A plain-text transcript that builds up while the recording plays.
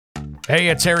Hey,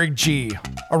 it's Eric G.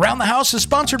 Around the House is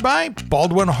sponsored by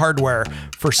Baldwin Hardware.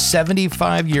 For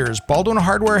 75 years, Baldwin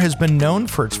Hardware has been known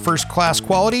for its first-class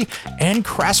quality and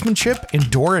craftsmanship in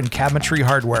door and cabinetry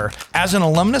hardware. As an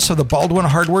alumnus of the Baldwin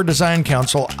Hardware Design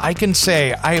Council, I can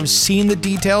say I have seen the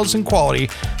details and quality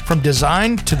from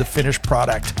design to the finished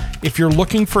product. If you're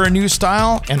looking for a new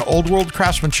style and old-world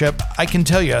craftsmanship, I can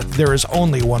tell you there is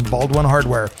only one Baldwin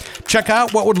Hardware. Check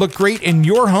out what would look great in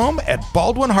your home at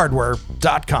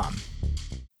baldwinhardware.com.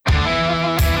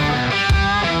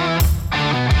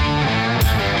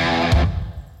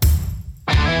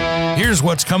 Here's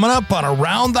what's coming up on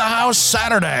Around the House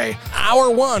Saturday. Hour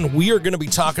one, we are going to be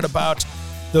talking about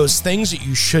those things that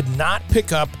you should not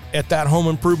pick up at that home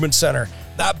improvement center,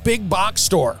 that big box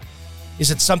store. Is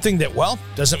it something that,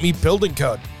 doesn't meet building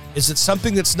code? Is it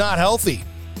something that's not healthy?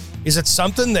 Is it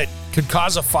something that could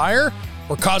cause a fire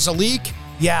or cause a leak?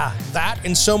 Yeah, that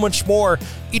and so much more.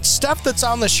 It's stuff that's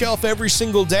on the shelf every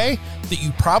single day that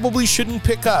you probably shouldn't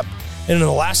pick up. And in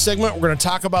the last segment, we're going to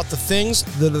talk about the things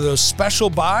that are those special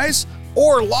buys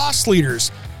or loss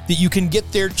leaders that you can get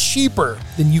there cheaper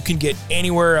than you can get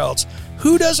anywhere else.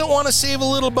 Who doesn't want to save a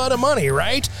little bit of money,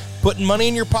 right? Putting money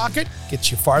in your pocket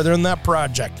gets you farther in that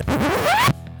project.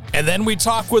 And then we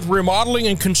talk with remodeling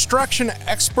and construction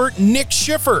expert Nick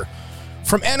Schiffer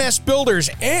from NS Builders,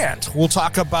 and we'll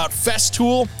talk about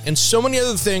Festool and so many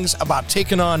other things about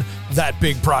taking on that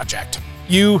big project.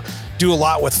 You do a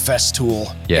lot with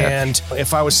Festool. Yeah. And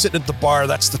if I was sitting at the bar,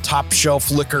 that's the top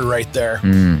shelf liquor right there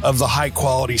of the high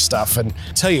quality stuff. And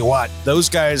tell you what, those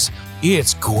guys,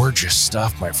 it's gorgeous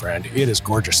stuff, my friend. It is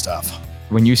gorgeous stuff.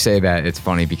 When you say that, it's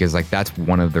funny because that's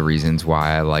one of the reasons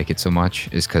why I like it so much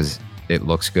is because it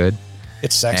looks good.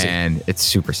 It's sexy. And it's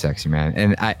super sexy,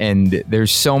 man. And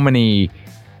there's so many.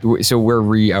 So we're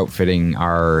re-outfitting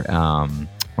our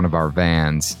one of our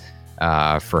vans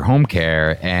for home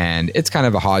care, and it's kind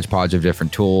of a hodgepodge of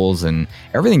different tools, and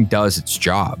everything does its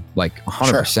job,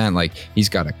 100%. Sure. Like, he's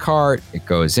got a cart, it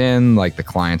goes in, the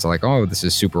clients are like, oh, this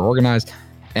is super organized.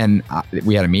 And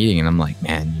we had a meeting, and I'm like,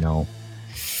 man,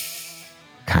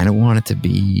 kind of want it to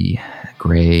be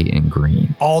gray and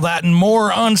green. All that and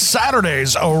more on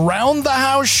Saturdays Around the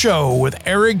House show with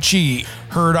Eric G,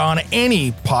 heard on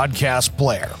any podcast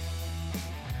player.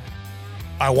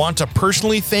 I want to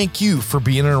personally thank you for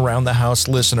being an Around the House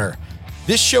listener.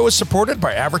 This show is supported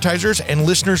by advertisers and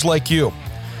listeners like you.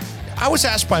 I was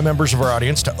asked by members of our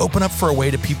audience to open up for a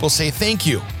way to people say thank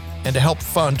you and to help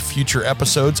fund future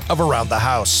episodes of Around the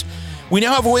House. We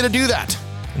now have a way to do that,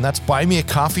 and that's buy me a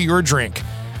coffee or a drink.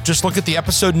 Just look at the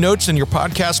episode notes in your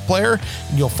podcast player,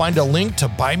 and you'll find a link to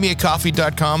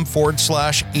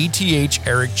buymeacoffee.com/ATH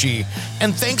Eric G.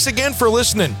 And thanks again for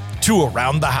listening to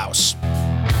Around the House.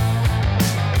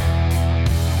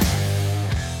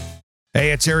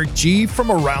 Hey, it's Eric G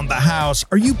from Around the House.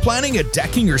 Are you planning a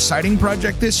decking or siding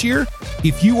project this year?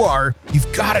 If you are, you've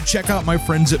got to check out my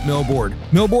friends at Millboard.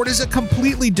 Millboard is a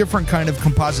completely different kind of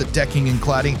composite decking and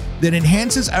cladding that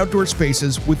enhances outdoor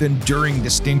spaces with enduring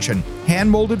distinction.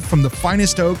 Hand-molded from the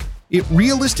finest oak, it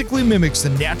realistically mimics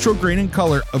the natural grain and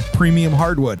color of premium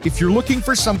hardwood. If you're looking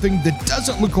for something that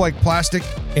doesn't look like plastic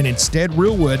and instead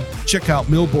real wood, check out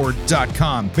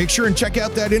millboard.com. Make sure and check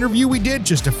out that interview we did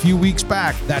just a few weeks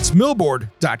back. That's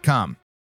millboard.com.